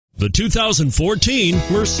The 2014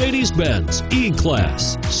 Mercedes-Benz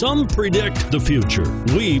E-Class. Some predict the future.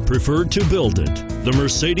 We prefer to build it. The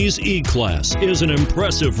Mercedes E-Class is an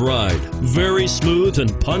impressive ride, very smooth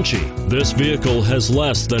and punchy. This vehicle has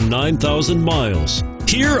less than 9,000 miles.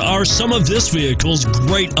 Here are some of this vehicle's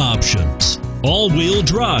great options: all-wheel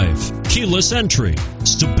drive, keyless entry,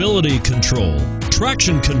 stability control,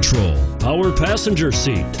 traction control, power passenger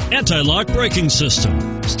seat, anti-lock braking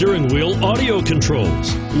system, steering wheel audio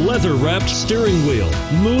controls, leather-wrapped steering wheel,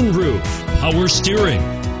 moonroof, power steering.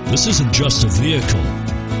 This isn't just a vehicle,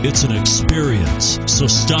 it's an experience. So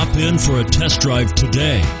stop in for a test drive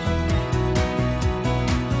today.